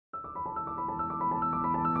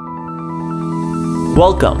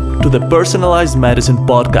Welcome to the Personalized Medicine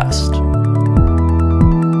Podcast.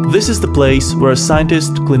 This is the place where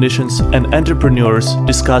scientists, clinicians, and entrepreneurs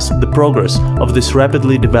discuss the progress of this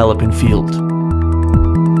rapidly developing field.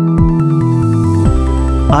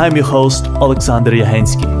 I am your host, Oleksandr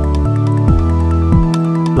Yagensky.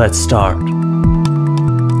 Let's start.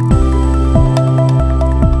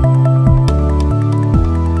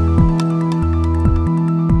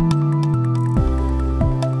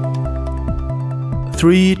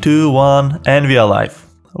 Three, two, one, and we are live.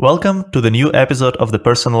 Welcome to the new episode of the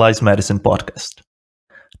Personalized Medicine Podcast.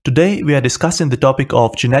 Today we are discussing the topic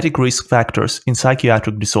of genetic risk factors in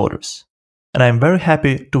psychiatric disorders. And I am very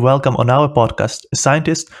happy to welcome on our podcast a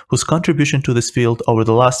scientist whose contribution to this field over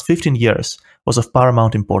the last 15 years was of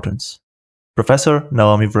paramount importance, Professor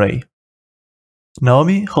Naomi Wray.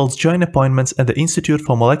 Naomi holds joint appointments at the Institute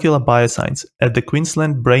for Molecular Bioscience at the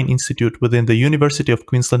Queensland Brain Institute within the University of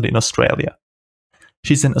Queensland in Australia.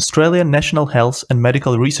 She's an Australian National Health and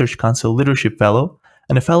Medical Research Council Leadership Fellow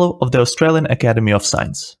and a Fellow of the Australian Academy of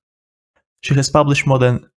Science. She has published more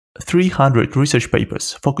than 300 research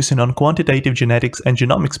papers focusing on quantitative genetics and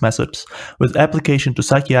genomics methods with application to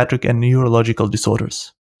psychiatric and neurological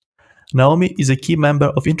disorders. Naomi is a key member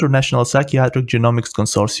of International Psychiatric Genomics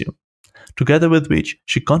Consortium, together with which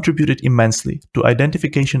she contributed immensely to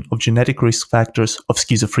identification of genetic risk factors of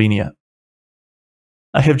schizophrenia.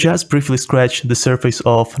 I have just briefly scratched the surface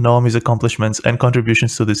of Naomi's accomplishments and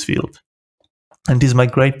contributions to this field. And it is my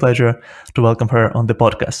great pleasure to welcome her on the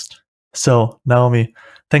podcast. So, Naomi,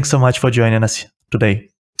 thanks so much for joining us today.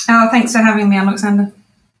 Oh, thanks for having me, Alexander.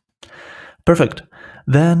 Perfect.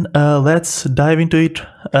 Then let's dive into it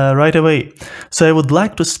right away. So I would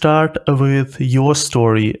like to start with your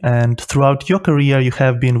story. And throughout your career, you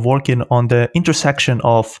have been working on the intersection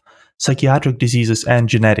of psychiatric diseases and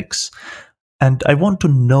genetics. And I want to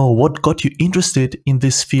know what got you interested in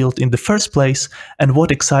this field in the first place and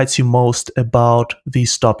what excites you most about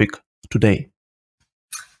this topic today.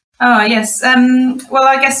 Oh, yes. Well,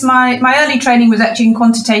 I guess my early training was actually in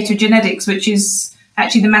quantitative genetics, which is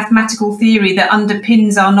actually the mathematical theory that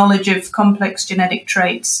underpins our knowledge of complex genetic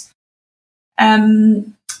traits.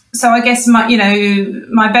 So I guess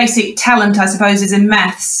my basic talent, I suppose, is in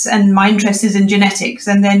maths and my interest is in genetics.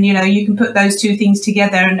 And then, you can put those two things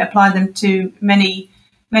together and apply them to many,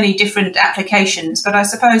 many different applications. But I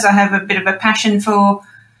suppose I have a bit of a passion for,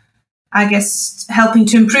 I guess, helping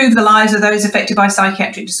to improve the lives of those affected by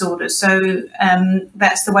psychiatric disorders. So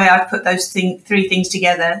that's the way I've put those three things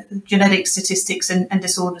together: genetics, statistics, and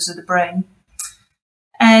disorders of the brain.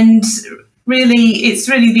 And really, it's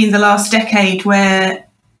really been the last decade where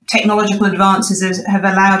technological advances have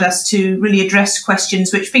allowed us to really address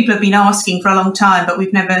questions which people have been asking for a long time, but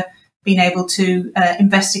we've never been able to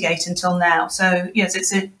investigate until now. So, yes,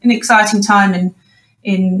 it's an exciting time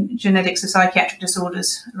in genetics of psychiatric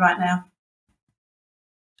disorders right now.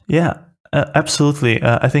 Yeah, absolutely.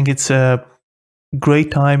 I think it's a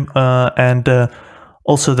great time and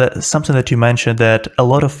also that something that you mentioned, that a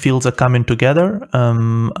lot of fields are coming together,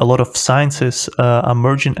 a lot of sciences are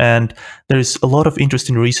merging, and there is a lot of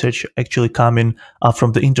interesting research actually coming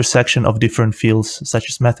from the intersection of different fields such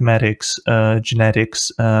as mathematics,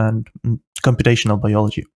 genetics, and computational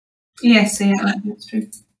biology. Yes, yeah, that's true.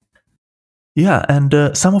 Yeah,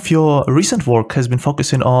 and some of your recent work has been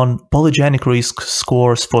focusing on polygenic risk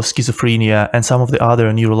scores for schizophrenia and some of the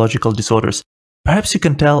other neurological disorders. Perhaps you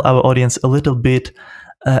can tell our audience a little bit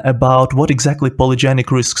about what exactly polygenic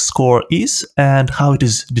risk score is and how it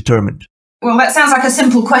is determined. Well, that sounds like a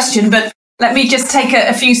simple question, but let me just take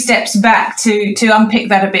a few steps back to unpick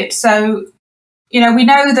that a bit. So, we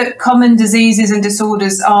know that common diseases and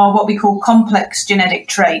disorders are what we call complex genetic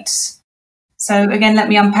traits. So again, let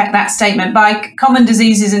me unpack that statement. By common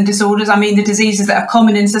diseases and disorders, I mean the diseases that are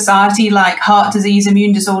common in society, like heart disease,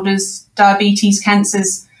 immune disorders, diabetes,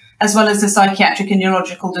 cancers, as well as the psychiatric and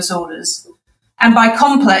neurological disorders. And by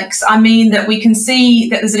complex, I mean that we can see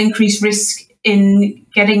that there's an increased risk in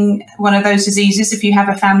getting one of those diseases if you have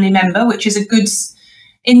a family member, which is a good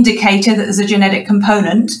indicator that there's a genetic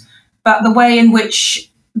component. But the way in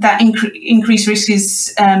which that increased risk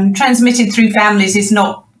is transmitted through families is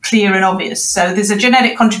not clear and obvious. So there's a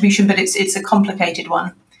genetic contribution, but it's a complicated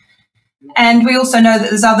one. And we also know that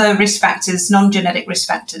there's other risk factors, non-genetic risk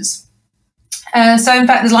factors. So in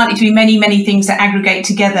fact, there's likely to be many, many things that aggregate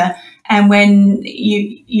together. And when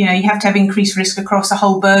you have to have increased risk across a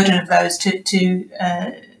whole burden of those to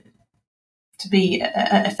be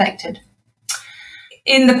affected.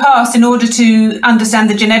 In the past, in order to understand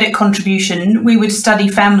the genetic contribution, we would study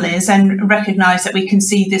families and recognise that we can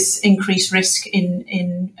see this increased risk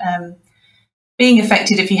in being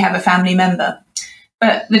affected if you have a family member.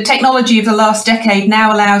 But the technology of the last decade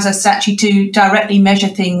now allows us actually to directly measure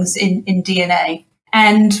things in DNA.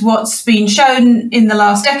 And what's been shown in the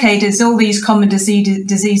last decade is all these common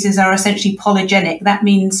diseases are essentially polygenic. That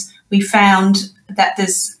means we found that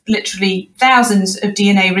there's literally thousands of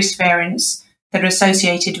DNA risk variants that are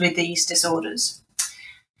associated with these disorders.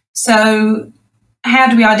 So how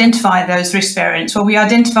do we identify those risk variants? Well, we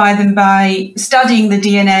identify them by studying the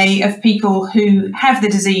DNA of people who have the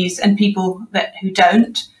disease and people who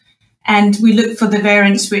don't. And we look for the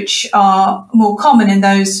variants which are more common in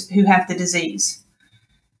those who have the disease.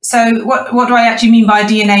 So what do I actually mean by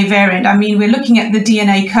DNA variant? I mean, we're looking at the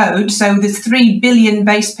DNA code. So there's 3 billion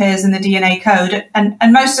base pairs in the DNA code, and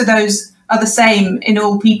most of those are the same in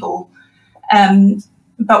all people.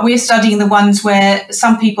 But we're studying the ones where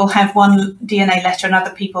some people have one DNA letter and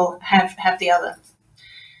other people have the other.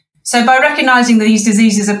 So by recognizing that these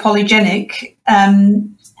diseases are polygenic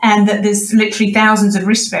and that there's literally thousands of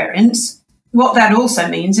risk variants, what that also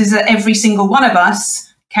means is that every single one of us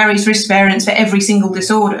carries risk variants for every single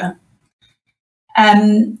disorder.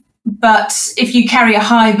 But if you carry a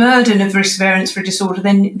high burden of risk variants for a disorder,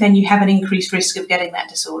 then you have an increased risk of getting that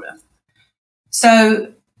disorder.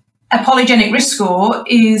 So a polygenic risk score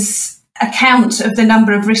is a count of the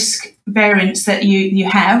number of risk variants that you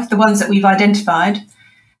have, the ones that we've identified.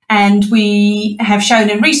 And we have shown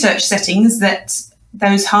in research settings that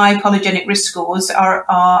those high polygenic risk scores are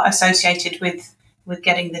associated with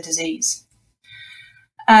getting the disease.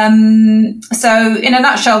 So in a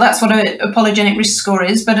nutshell, that's what a polygenic risk score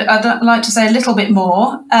is, but I'd like to say a little bit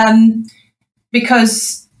more,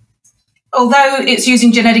 because although it's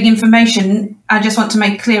using genetic information, I just want to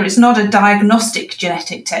make clear it's not a diagnostic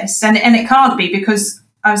genetic test, and it can't be because,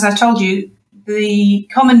 as I told you, the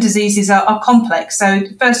common diseases are complex. So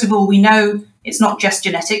first of all, we know it's not just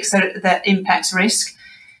genetics that impacts risk.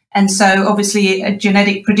 And so obviously a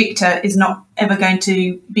genetic predictor is not ever going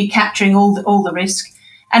to be capturing all the risk.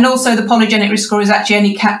 And also the polygenic risk score is actually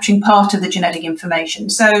only capturing part of the genetic information.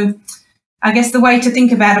 So I guess the way to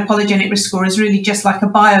think about a polygenic risk score is really just like a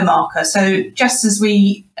biomarker. So just as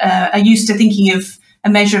we are used to thinking of a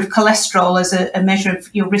measure of cholesterol as a measure of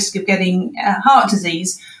your risk of getting heart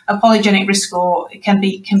disease, a polygenic risk score can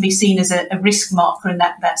be seen as a risk marker in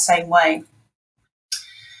that same way.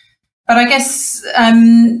 But I guess,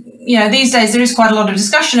 these days there is quite a lot of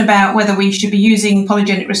discussion about whether we should be using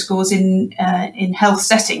polygenic risk scores in health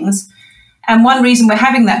settings. And one reason we're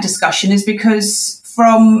having that discussion is because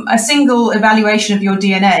from a single evaluation of your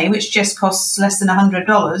DNA, which just costs less than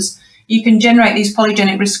 $100, you can generate these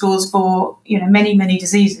polygenic risk scores for many, many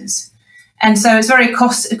diseases. And so it's a very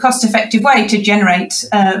cost-effective way to generate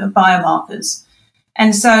biomarkers.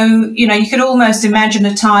 And so, you could almost imagine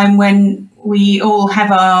a time when we all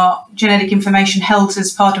have our genetic information held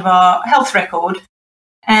as part of our health record.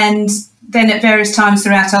 And then at various times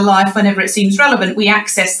throughout our life, whenever it seems relevant, we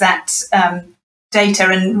access that data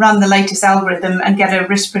and run the latest algorithm and get a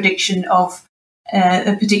risk prediction of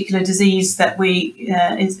a particular disease that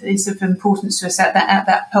is of importance to us at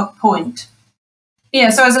that point. Yeah,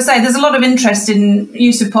 so as I say, there's a lot of interest in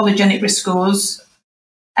use of polygenic risk scores.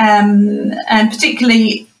 And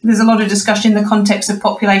particularly, there's a lot of discussion in the context of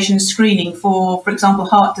population screening for example,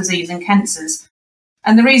 heart disease and cancers.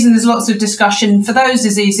 And the reason there's lots of discussion for those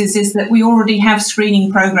diseases is that we already have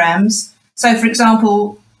screening programs. So, for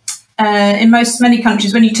example, in many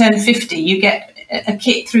countries, when you turn 50, you get a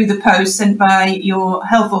kit through the post sent by your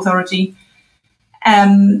health authority,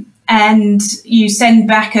 and you send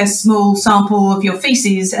back a small sample of your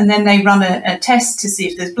feces, and then they run a test to see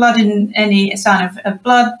if there's blood in any sign of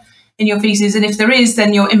blood in your feces. And if there is,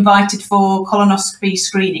 then you're invited for colonoscopy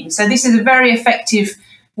screening. So this is a very effective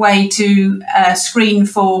way to screen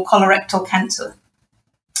for colorectal cancer.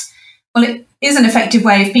 Well, it is an effective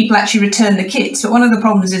way if people actually return the kits, but one of the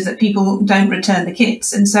problems is that people don't return the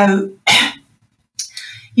kits. And so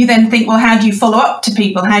you then think, well, how do you follow up to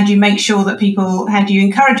people? How do you make sure that how do you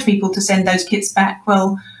encourage people to send those kits back?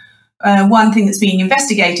 Well, one thing that's being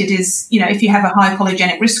investigated is, if you have a high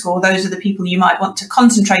polygenic risk score, those are the people you might want to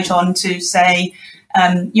concentrate on to say,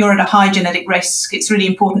 you're at a high genetic risk. It's really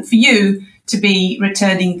important for you to be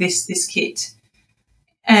returning this kit.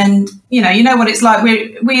 And, you know what it's like.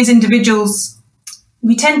 We as individuals,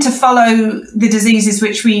 we tend to follow the diseases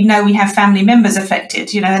which we know we have family members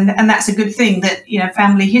affected, and that's a good thing that,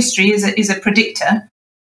 family history is a predictor.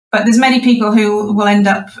 But there's many people who will end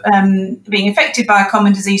up being affected by a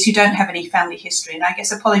common disease who don't have any family history. And I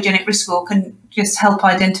guess a polygenic risk score can just help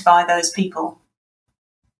identify those people.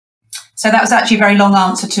 So that was actually a very long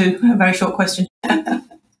answer to a very short question.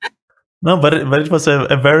 No, but it was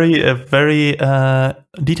a very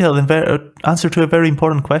detailed and answer to a very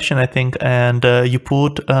important question, I think. And you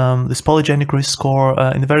put this polygenic risk score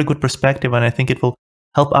in a very good perspective, and I think it will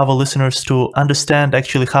help our listeners to understand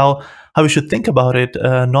actually how we should think about it,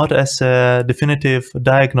 not as a definitive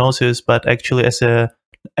diagnosis, but actually as a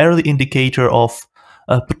early indicator of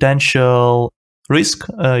potential risk,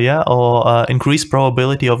 or increased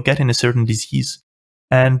probability of getting a certain disease.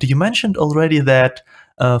 And you mentioned already that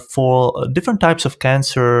for different types of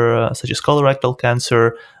cancer, such as colorectal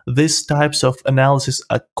cancer, these types of analysis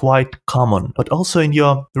are quite common. But also in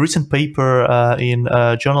your recent paper in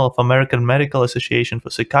Journal of American Medical Association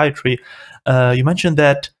for Psychiatry, you mentioned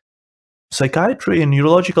that psychiatry and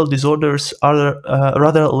neurological disorders are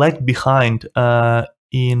rather lag behind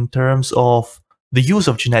in terms of the use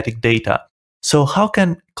of genetic data. So how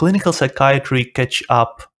can clinical psychiatry catch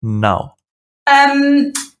up now?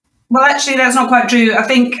 Well, actually, that's not quite true. I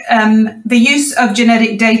think the use of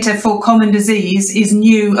genetic data for common disease is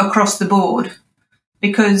new across the board,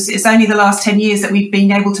 because it's only the last 10 years that we've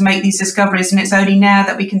been able to make these discoveries, and it's only now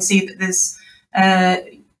that we can see that there's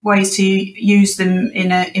ways to use them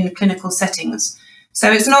in clinical settings. So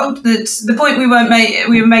it's not that the point we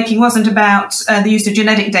were making wasn't about the use of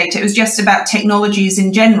genetic data. It was just about technologies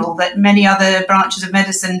in general, that many other branches of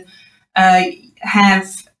medicine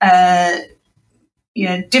have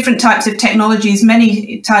different types of technologies,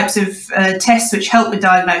 many types of tests which help with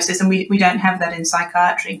diagnosis, and we don't have that in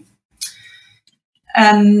psychiatry.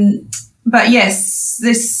 But yes,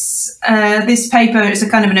 this paper is a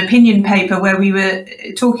kind of an opinion paper where we were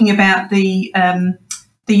talking about the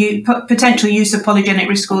potential use of polygenic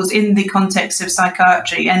risk scores in the context of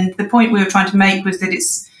psychiatry, and the point we were trying to make was that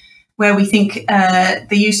it's where we think the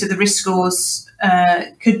use of the risk scores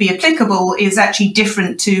could be applicable is actually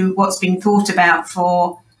different to what's being thought about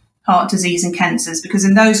for heart disease and cancers, because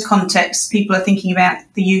in those contexts, people are thinking about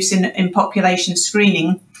the use in population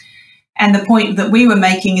screening. And the point that we were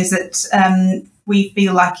making is that we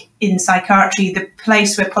feel like in psychiatry, the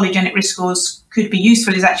place where polygenic risk scores could be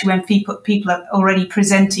useful is actually when people are already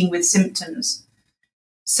presenting with symptoms.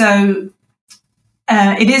 So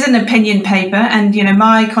it is an opinion paper, and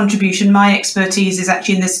my contribution, my expertise is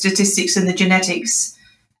actually in the statistics and the genetics,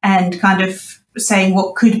 and kind of saying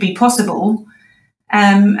what could be possible.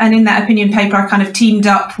 And in that opinion paper, I kind of teamed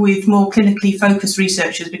up with more clinically focused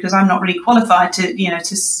researchers, because I'm not really qualified to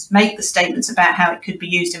make the statements about how it could be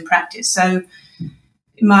used in practice. So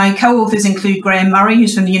my co-authors include Graham Murray,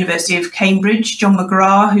 who's from the University of Cambridge, John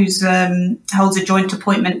McGrath, who's holds a joint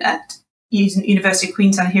appointment at University of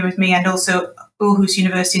Queensland here with me, and also Aarhus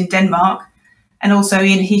University in Denmark, and also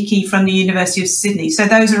Ian Hickey from the University of Sydney. So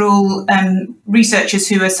those are all researchers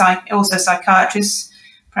who are also psychiatrists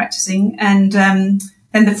practicing. And then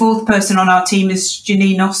the fourth person on our team is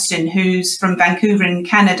Janine Austin, who's from Vancouver in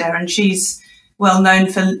Canada, and she's well known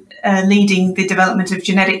for leading the development of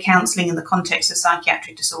genetic counselling in the context of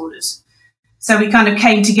psychiatric disorders. So we kind of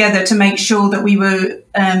came together to make sure that we were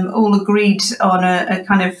all agreed on a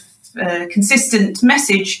kind of consistent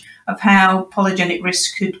message of how polygenic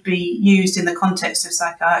risk could be used in the context of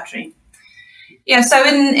psychiatry. Yeah, so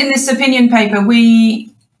in this opinion paper,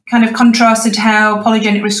 we kind of contrasted how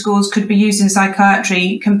polygenic risk scores could be used in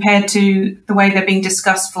psychiatry compared to the way they're being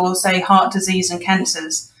discussed for, say, heart disease and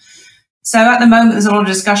cancers. So at the moment, there's a lot of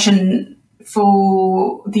discussion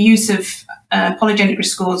for the use of polygenic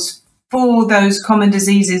risk scores for those common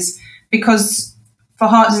diseases, because for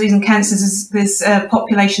heart disease and cancers, there's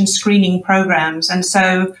population screening programs. And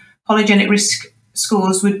so polygenic risk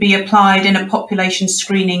scores would be applied in a population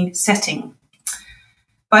screening setting.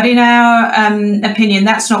 But in our opinion,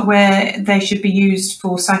 that's not where they should be used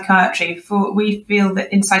for psychiatry. We feel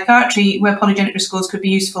that in psychiatry, where polygenic risk scores could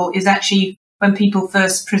be useful is actually when people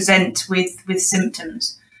first present with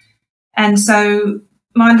symptoms. And so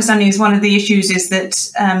my understanding is one of the issues is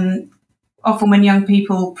that often when young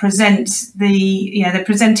people present, they're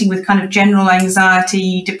presenting with kind of general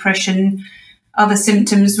anxiety, depression, other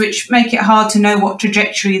symptoms, which make it hard to know what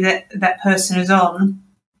trajectory that person is on.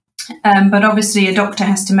 But obviously a doctor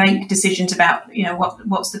has to make decisions about,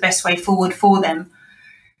 what's the best way forward for them.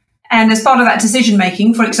 And as part of that decision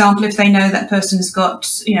making, for example, if they know that person's got,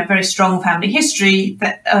 very strong family history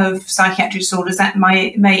of psychiatric disorders, that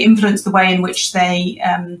may influence the way in which they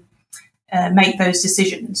make those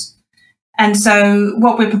decisions. And so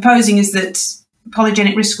what we're proposing is that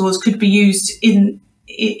polygenic risk scores could be used in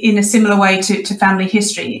a similar way to family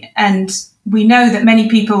history. And we know that many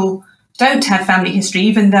people don't have family history,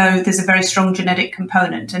 even though there's a very strong genetic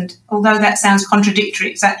component. And although that sounds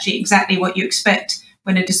contradictory, it's actually exactly what you expect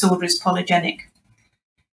when a disorder is polygenic.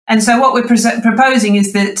 And so what we're proposing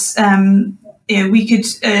is that we could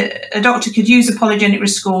a doctor could use a polygenic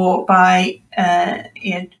risk score by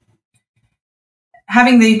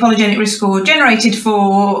having the polygenic risk score generated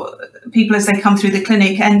for people as they come through the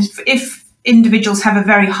clinic, and if individuals have a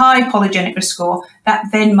very high polygenic risk score, that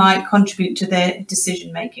then might contribute to their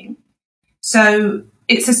decision making. So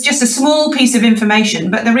it's just a small piece of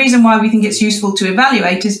information, but the reason why we think it's useful to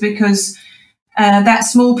evaluate is because that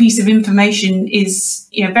small piece of information is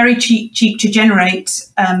very cheap to generate.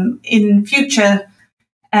 In future,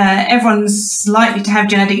 everyone's likely to have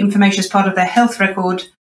genetic information as part of their health record.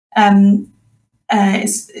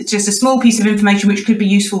 It's just a small piece of information which could be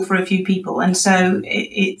useful for a few people, and so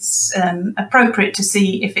it's appropriate to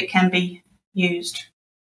see if it can be used.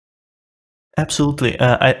 Absolutely.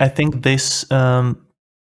 I think this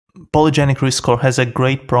polygenic risk score has a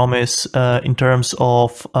great promise in terms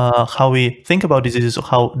of how we think about diseases, or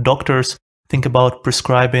how doctors think about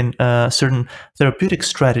prescribing certain therapeutic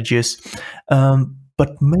strategies.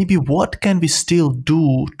 But maybe what can we still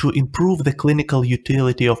do to improve the clinical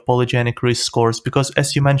utility of polygenic risk scores? Because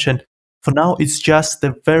as you mentioned, for now, it's just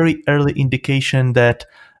the very early indication that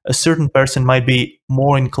a certain person might be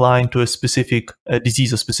more inclined to a specific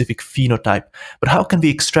disease or specific phenotype. But how can we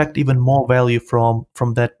extract even more value from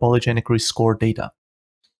that polygenic risk score data?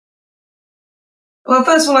 Well,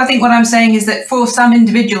 first of all, I think what I'm saying is that for some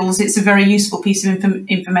individuals, it's a very useful piece of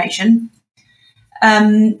information.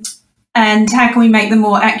 And how can we make them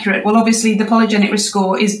more accurate? Well, obviously, the polygenic risk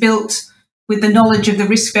score is built with the knowledge of the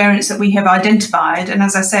risk variants that we have identified. And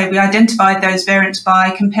as I say, we identified those variants by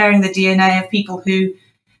comparing the DNA of people who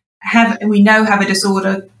we know have a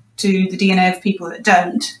disorder to the DNA of people that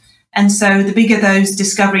don't. And so the bigger those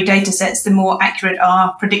discovery data sets, the more accurate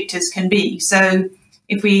our predictors can be. So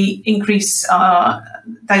if we increase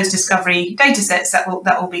those discovery data sets, that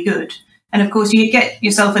will be good. And of course, you get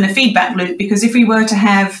yourself in a feedback loop, because if we were to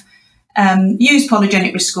have use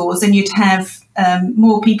polygenic risk scores, then you'd have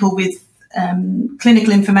more people with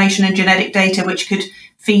clinical information and genetic data which could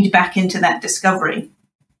feed back into that discovery.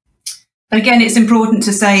 But again, it's important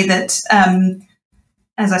to say that,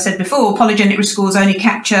 as I said before, polygenic risk scores only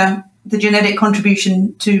capture the genetic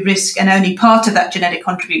contribution to risk and only part of that genetic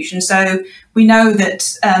contribution. So we know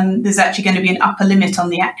that there's actually going to be an upper limit on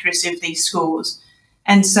the accuracy of these scores.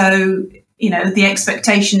 And so, the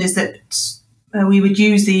expectation is that we would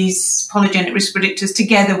use these polygenic risk predictors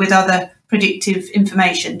together with other predictive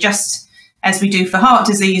information, just as we do for heart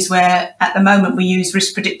disease, where at the moment we use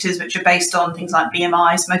risk predictors which are based on things like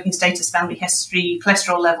BMI, smoking status, family history,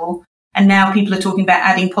 cholesterol level. And now people are talking about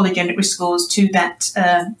adding polygenic risk scores to that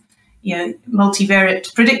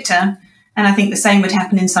multivariate predictor. And I think the same would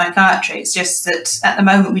happen in psychiatry. It's just that at the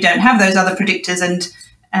moment we don't have those other predictors,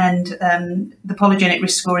 and the polygenic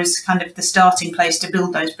risk score is kind of the starting place to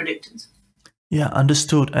build those predictors. Yeah,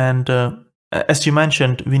 understood. And as you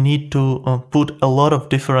mentioned, we need to put a lot of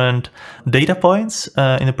different data points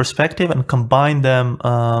in a perspective and combine them,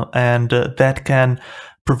 and that can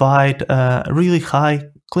provide really high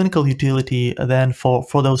clinical utility then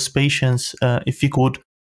for those patients if we could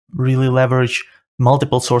really leverage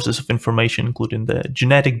multiple sources of information, including the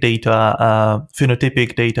genetic data,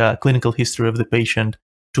 phenotypic data, clinical history of the patient,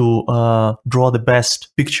 to draw the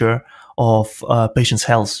best picture of patient's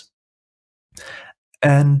health.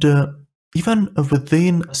 And even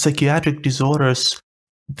within psychiatric disorders,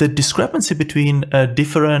 the discrepancy between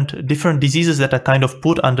different diseases that are kind of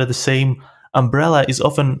put under the same umbrella is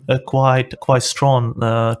often quite strong.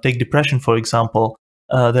 Take depression, for example.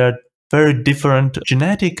 There are very different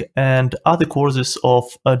genetic and other causes of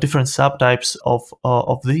different subtypes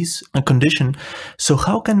of this condition. So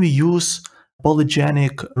how can we use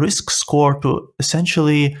polygenic risk score to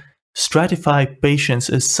essentially stratify patients,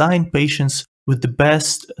 assign patients with the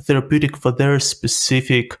best therapeutic for their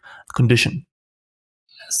specific condition?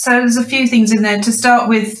 So there's a few things in there. To start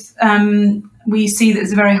with, we see that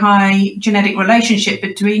there's a very high genetic relationship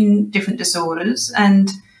between different disorders,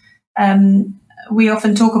 and we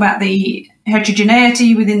often talk about the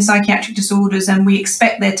heterogeneity within psychiatric disorders, and we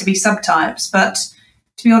expect there to be subtypes. But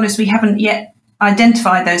to be honest, we haven't yet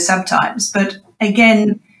identified those subtypes. But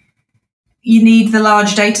again, you need the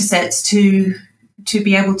large data sets to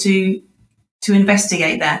be able to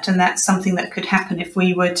investigate that, and that's something that could happen if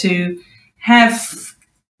we were to have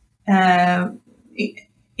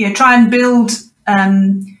try and build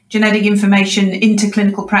genetic information into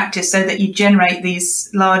clinical practice, so that you generate these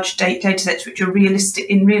large data sets which are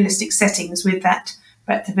realistic settings with that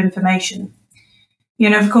breadth of information.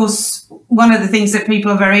 Of course, one of the things that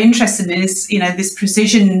people are very interested in is, this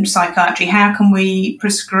precision psychiatry. How can we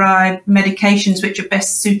prescribe medications which are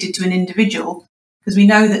best suited to an individual? because we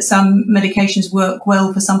know that some medications work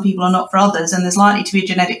well for some people and not for others, and there's likely to be a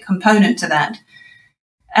genetic component to that.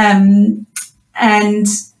 And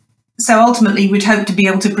so ultimately, we'd hope to be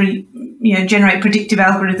able to generate predictive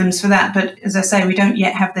algorithms for that. But as I say, we don't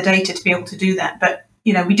yet have the data to be able to do that. But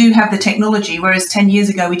we do have the technology, whereas 10 years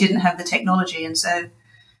ago we didn't have the technology, and so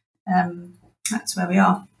that's where we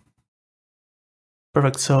are.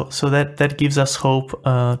 Perfect. So that gives us hope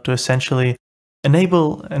to essentially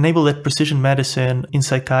enable that precision medicine in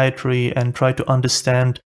psychiatry and try to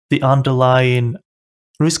understand the underlying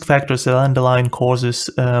risk factors, the underlying causes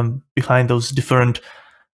behind those different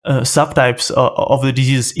subtypes of the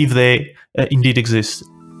disease, if they indeed exist.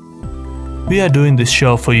 We are doing this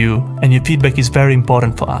show for you, and your feedback is very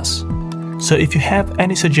important for us. So if you have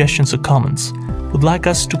any suggestions or comments, would like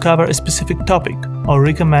us to cover a specific topic or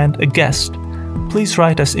recommend a guest, please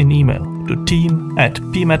write us an email to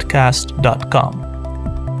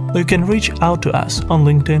team@pmedcast.com. Or you can reach out to us on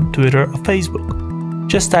LinkedIn, Twitter, or Facebook.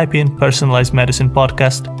 Just type in Personalized Medicine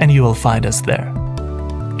Podcast and you will find us there.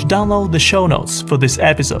 To download the show notes for this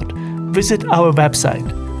episode, visit our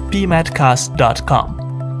website, pmedcast.com.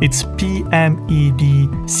 It's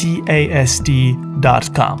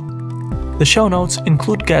pmedcast.com. The show notes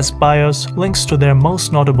include guest bios, links to their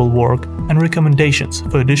most notable work, and recommendations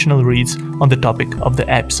for additional reads on the topic of the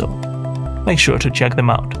episode. Make sure to check them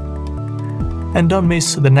out. And don't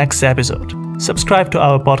miss the next episode. Subscribe to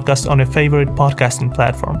our podcast on your favorite podcasting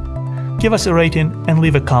platform. Give us a rating and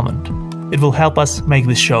leave a comment. It will help us make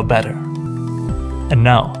this show better. And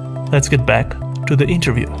now, let's get back to the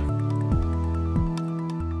interview.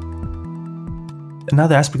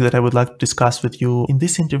 Another aspect that I would like to discuss with you in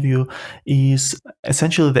this interview is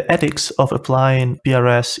essentially the ethics of applying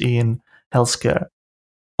PRS in healthcare.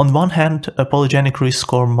 On one hand, a polygenic risk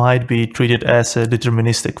score might be treated as a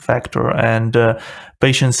deterministic factor, and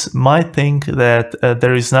patients might think that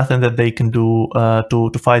there is nothing that they can do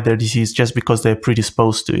to fight their disease just because they're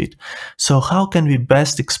predisposed to it. So how can we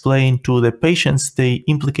best explain to the patients the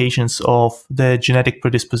implications of the genetic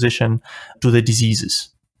predisposition to the diseases?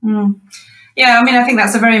 Yeah, I think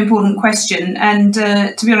that's a very important question. And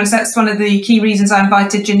to be honest, that's one of the key reasons I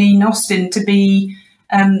invited Janine Austin to be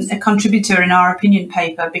a contributor in our opinion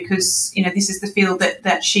paper, because, this is the field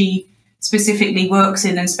that she specifically works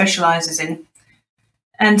in and specialises in.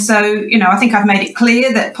 And so, I think I've made it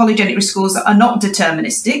clear that polygenic risk scores are not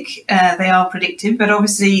deterministic. They are predictive, but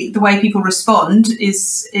obviously the way people respond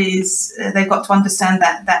is they've got to understand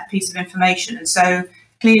that piece of information. And so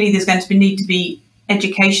clearly there's going to need to be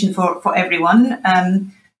education for everyone,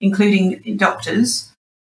 including doctors.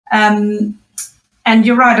 And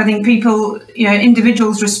you're right, I think people,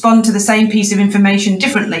 individuals respond to the same piece of information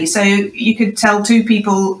differently. So you could tell two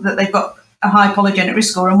people that they've got a high polygenic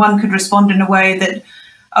risk score, and one could respond in a way that,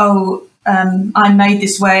 I'm made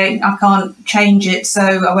this way, I can't change it, so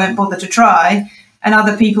I won't bother to try. And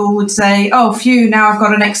other people would say, oh, phew, now I've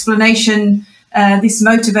got an explanation, this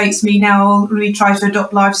motivates me, now I'll really try to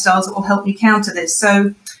adopt lifestyles that will help me counter this.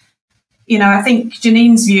 So, I think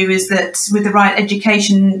Janine's view is that with the right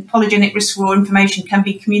education, polygenic risk score information can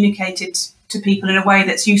be communicated to people in a way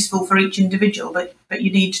that's useful for each individual, but you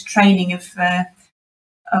need training of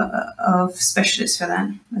specialists for that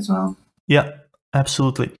as well. Yeah,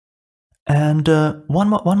 absolutely. And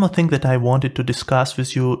one more thing that I wanted to discuss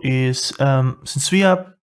with you is, since we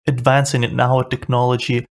are advancing in our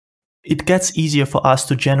technology, it gets easier for us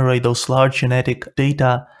to generate those large genetic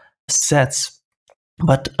data sets.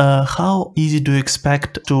 But how easy do you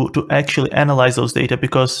expect to actually analyze those data?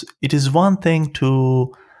 Because it is one thing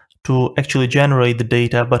to actually generate the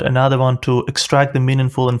data, but another one to extract the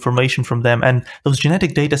meaningful information from them. And those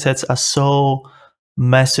genetic data sets are so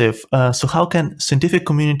massive. So how can scientific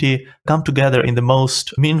community come together in the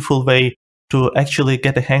most meaningful way to actually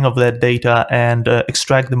get a hang of that data and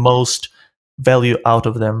extract the most value out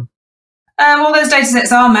of them? Well, those data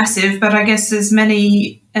sets are massive, but I guess there's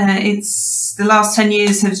many, it's the last 10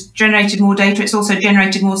 years has generated more data. It's also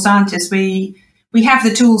generated more scientists. We have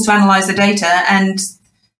the tools to analyze the data, and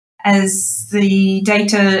as the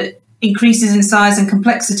data increases in size and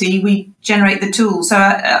complexity, we generate the tools. So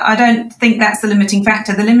I don't think that's the limiting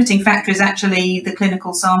factor. The limiting factor is actually the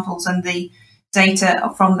clinical samples and the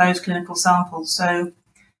data from those clinical samples. So,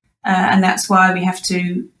 and that's why we have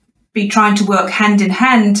to be trying to work hand in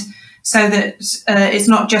hand, so that it's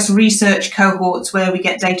not just research cohorts where we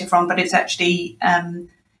get data from, but it's actually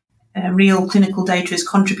real clinical data is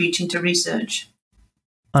contributing to research.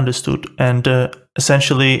 Understood. And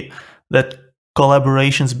essentially that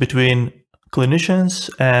collaborations between clinicians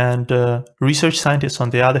and research scientists, on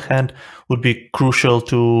the other hand, would be crucial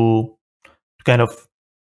to kind of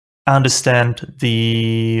understand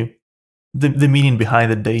the meaning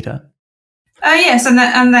behind the data. Yes, and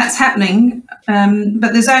that's happening.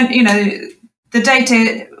 But there's only, the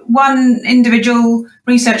data. One individual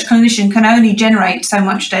research clinician can only generate so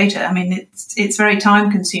much data. I mean, it's very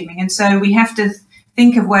time consuming, and so we have to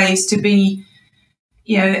think of ways to be,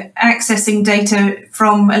 accessing data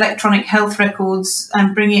from electronic health records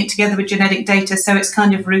and bringing it together with genetic data, so it's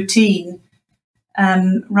kind of routine,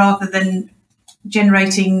 rather than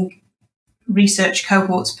generating research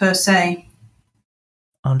cohorts per se.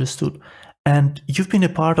 Understood. And you've been a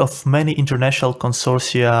part of many international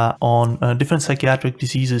consortia on different psychiatric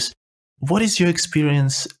diseases. What is your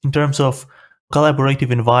experience in terms of collaborative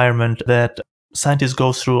environment that scientists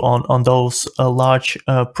go through on those large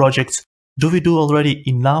projects? Do we do already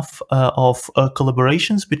enough of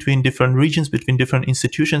collaborations between different regions, between different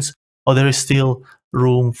institutions, or there is still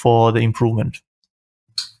room for the improvement?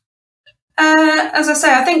 As I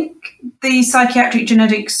say, I think the psychiatric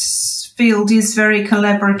genetics field is very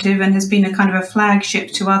collaborative and has been a kind of a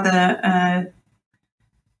flagship to other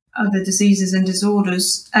diseases and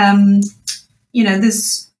disorders.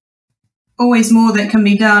 There's always more that can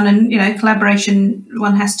be done, and collaboration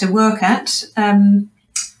one has to work at.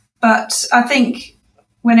 But I think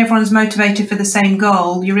when everyone's motivated for the same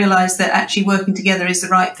goal, you realise that actually working together is the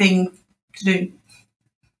right thing to do.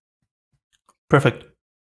 Perfect.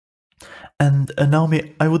 And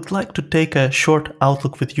Naomi, I would like to take a short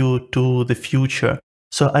outlook with you to the future.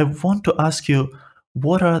 So I want to ask you,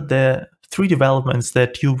 what are the 3 developments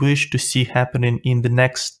that you wish to see happening in the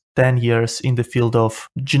next 10 years in the field of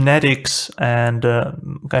genetics and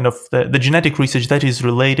kind of the genetic research that is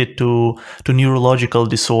related to neurological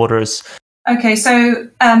disorders? Okay, so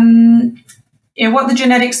what the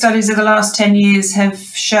genetic studies of the last 10 years have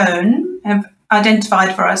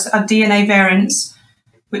identified for us are DNA variants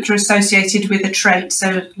which are associated with a trait,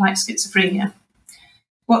 so like schizophrenia.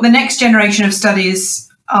 What the next generation of studies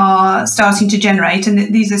are starting to generate,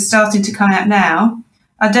 and these are starting to come out now,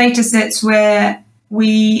 are data sets where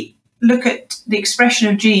we look at the expression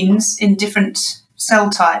of genes in different cell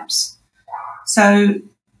types. So,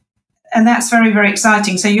 and that's very, very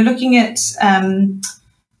exciting. So you're looking at,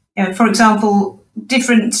 for example,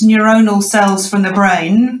 different neuronal cells from the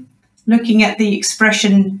brain, looking at the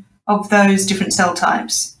expression of those different cell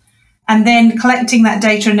types, and then collecting that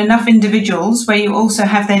data in enough individuals where you also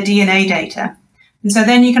have their DNA data. And so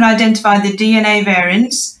then you can identify the DNA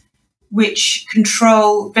variants which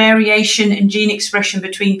control variation in gene expression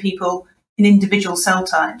between people in individual cell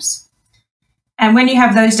types. And when you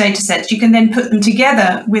have those data sets, you can then put them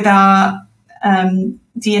together with our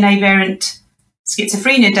DNA variant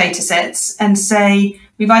schizophrenia data sets and say,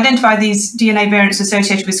 we've identified these DNA variants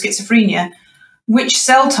associated with schizophrenia. Which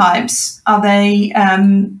cell types are they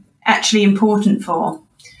actually important for?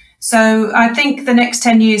 So I think the next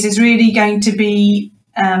 10 years is really going to be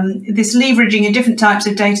this leveraging of different types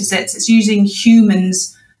of data sets. It's using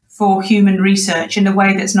humans for human research in a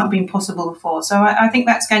way that's not been possible before. So I think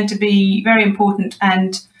that's going to be very important,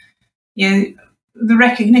 and the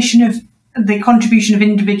recognition of the contribution of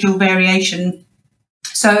individual variation.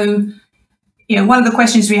 So one of the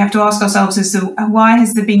questions we have to ask ourselves is why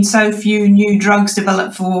has there been so few new drugs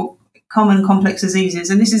developed for common complex diseases?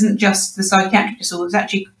 And this isn't just the psychiatric disorders,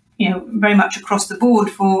 actually, very much across the board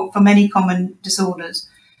for many common disorders.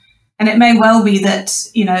 And it may well be that,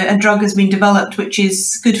 a drug has been developed which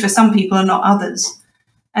is good for some people and not others.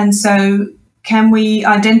 And so can we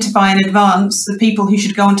identify in advance the people who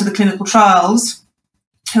should go onto the clinical trials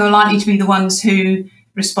who are likely to be the ones who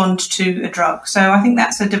respond to a drug? So I think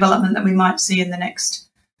that's a development that we might see in the next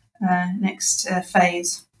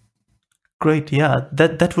phase. Great, yeah,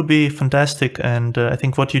 that would be fantastic. And I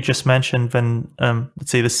think what you just mentioned, when let's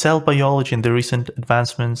say the cell biology and the recent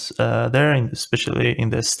advancements there, especially in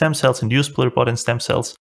the stem cells, induced pluripotent stem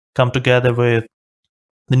cells, come together with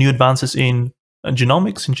the new advances in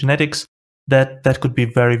genomics and genetics, that could be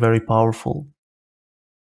very, very powerful.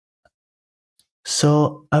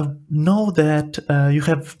 So I know that you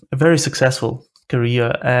have a very successful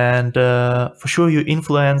career, and for sure you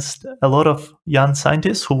influenced a lot of young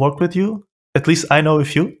scientists who work with you. At least I know a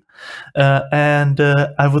few. And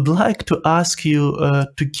I would like to ask you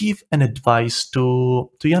to give an advice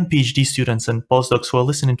to young PhD students and postdocs who are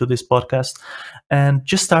listening to this podcast and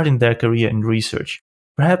just starting their career in research.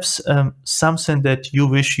 Perhaps something that you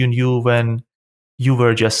wish you knew when you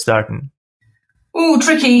were just starting. Oh,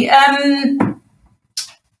 tricky.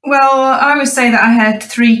 Well, I would say that I had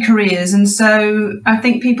 3 careers, and so I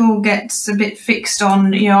think people get a bit fixed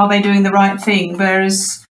on, are they doing the right thing?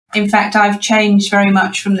 Whereas, in fact, I've changed very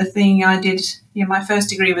much from the thing I did. My first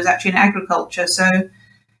degree was actually in agriculture, so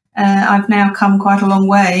I've now come quite a long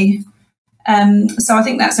way. So I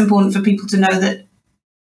think that's important for people to know that,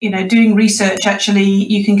 doing research, actually,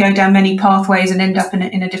 you can go down many pathways and end up in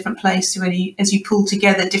a different place as you pull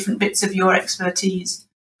together different bits of your expertise.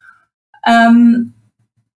 What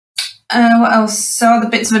else? So other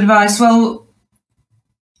bits of advice. Well,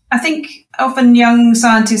 I think often young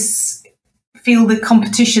scientists feel the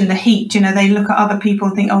competition, the heat. They look at other people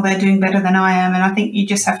and think, oh, they're doing better than I am. And I think you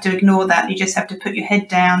just have to ignore that. You just have to put your head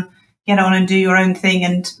down, get on and do your own thing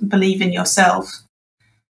and believe in yourself.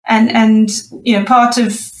 And part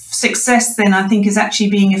of success then, I think, is actually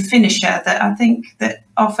being a finisher. That I think that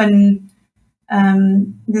often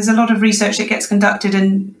there's a lot of research that gets conducted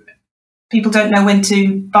and people don't know when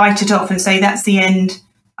to bite it off and say, that's the end,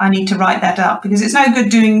 I need to write that up. Because it's no good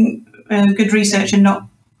doing good research and not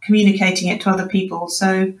communicating it to other people.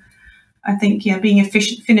 So I think, being a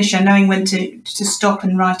finisher, knowing when to stop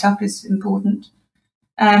and write up is important.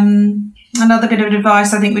 Another bit of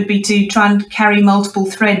advice, I think, would be to try and carry multiple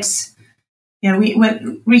threads.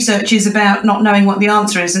 Research is about not knowing what the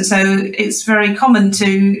answer is. And so it's very common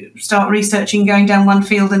to start researching, going down one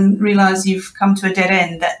field and realise you've come to a dead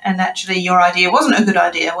end and actually your idea wasn't a good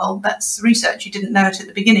idea. Well, that's research. You didn't know it at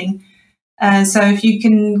the beginning. So if you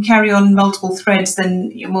can carry on multiple threads,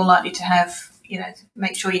 then you're more likely to have,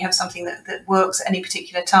 make sure you have something that works at any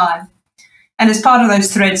particular time. And as part of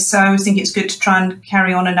those threads, I always think it's good to try and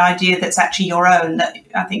carry on an idea that's actually your own. That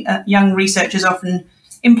I think young researchers often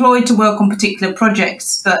employed to work on particular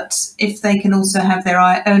projects, but if they can also have their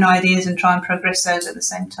own ideas and try and progress those at the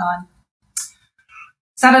same time.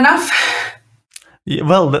 Is that enough? Yeah,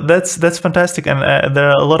 well, that's fantastic, and there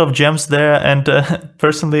are a lot of gems there. And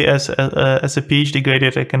personally, as a PhD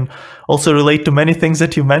graduate, I can also relate to many things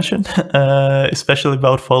that you mentioned, especially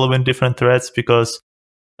about following different threads, because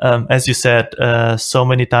as you said, so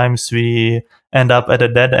many times we end up at a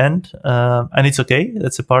dead end, and it's okay.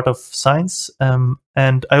 That's a part of science.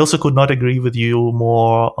 And I also could not agree with you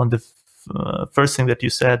more on the first thing that you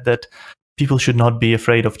said, that people should not be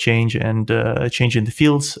afraid of change and changing the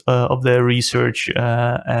fields of their research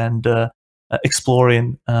and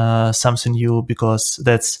exploring something new, because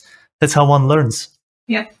that's how one learns.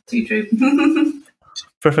 Yeah, too true.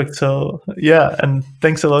 Perfect. So yeah, and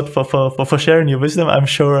thanks a lot for sharing your wisdom. I'm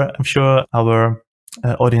sure our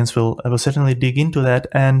audience will certainly dig into that.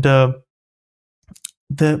 And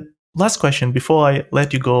the last question before I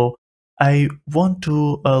let you go, I want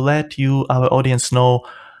to let our audience know,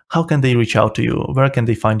 how can they reach out to you? Where can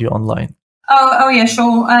they find you online? Oh yeah,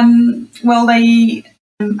 sure. Well, I'm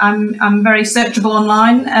very searchable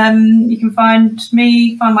online. You can find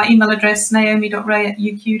my email address,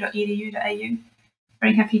 naomi.ray@uq.edu.au.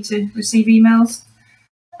 Very happy to receive emails.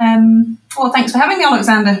 Well, thanks for having me,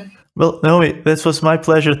 Oleksandr. Well, Naomi, this was my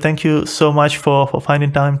pleasure. Thank you so much for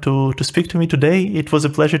finding time to speak to me today. It was a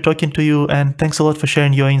pleasure talking to you, and thanks a lot for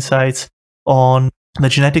sharing your insights on the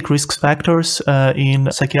genetic risk factors in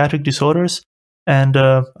psychiatric disorders. And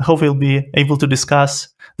I hope we'll be able to discuss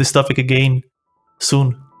this topic again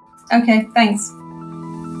soon. Okay, thanks.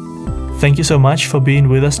 Thank you so much for being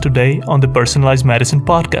with us today on the Personalized Medicine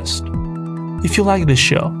podcast. If you like this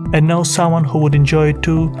show and know someone who would enjoy it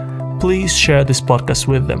too, please share this podcast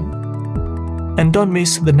with them. And don't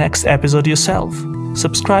miss the next episode yourself.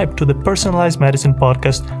 Subscribe to the Personalized Medicine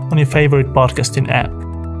podcast on your favorite podcasting app.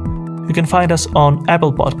 You can find us on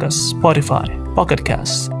Apple Podcasts, Spotify, Pocket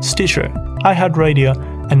Casts, Stitcher, iHeartRadio,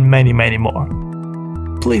 and many, many more.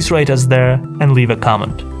 Please rate us there and leave a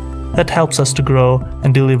comment. That helps us to grow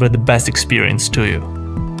and deliver the best experience to you.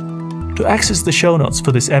 To access the show notes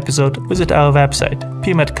for this episode, visit our website,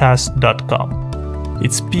 pmedcast.com.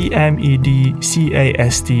 It's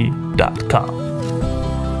pmedcast.com.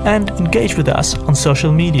 And engage with us on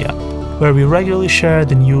social media, where we regularly share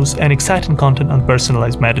the news and exciting content on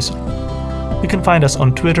personalized medicine. You can find us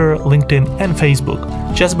on Twitter, LinkedIn, and Facebook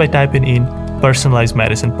just by typing in Personalized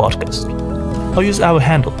Medicine Podcast, or use our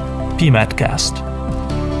handle, pmedcast.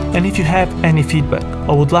 And if you have any feedback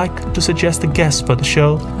or would like to suggest a guest for the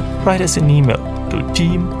show, write us an email to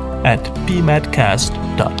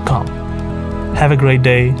team@pmedcast.com. Have a great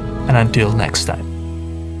day, and until next time.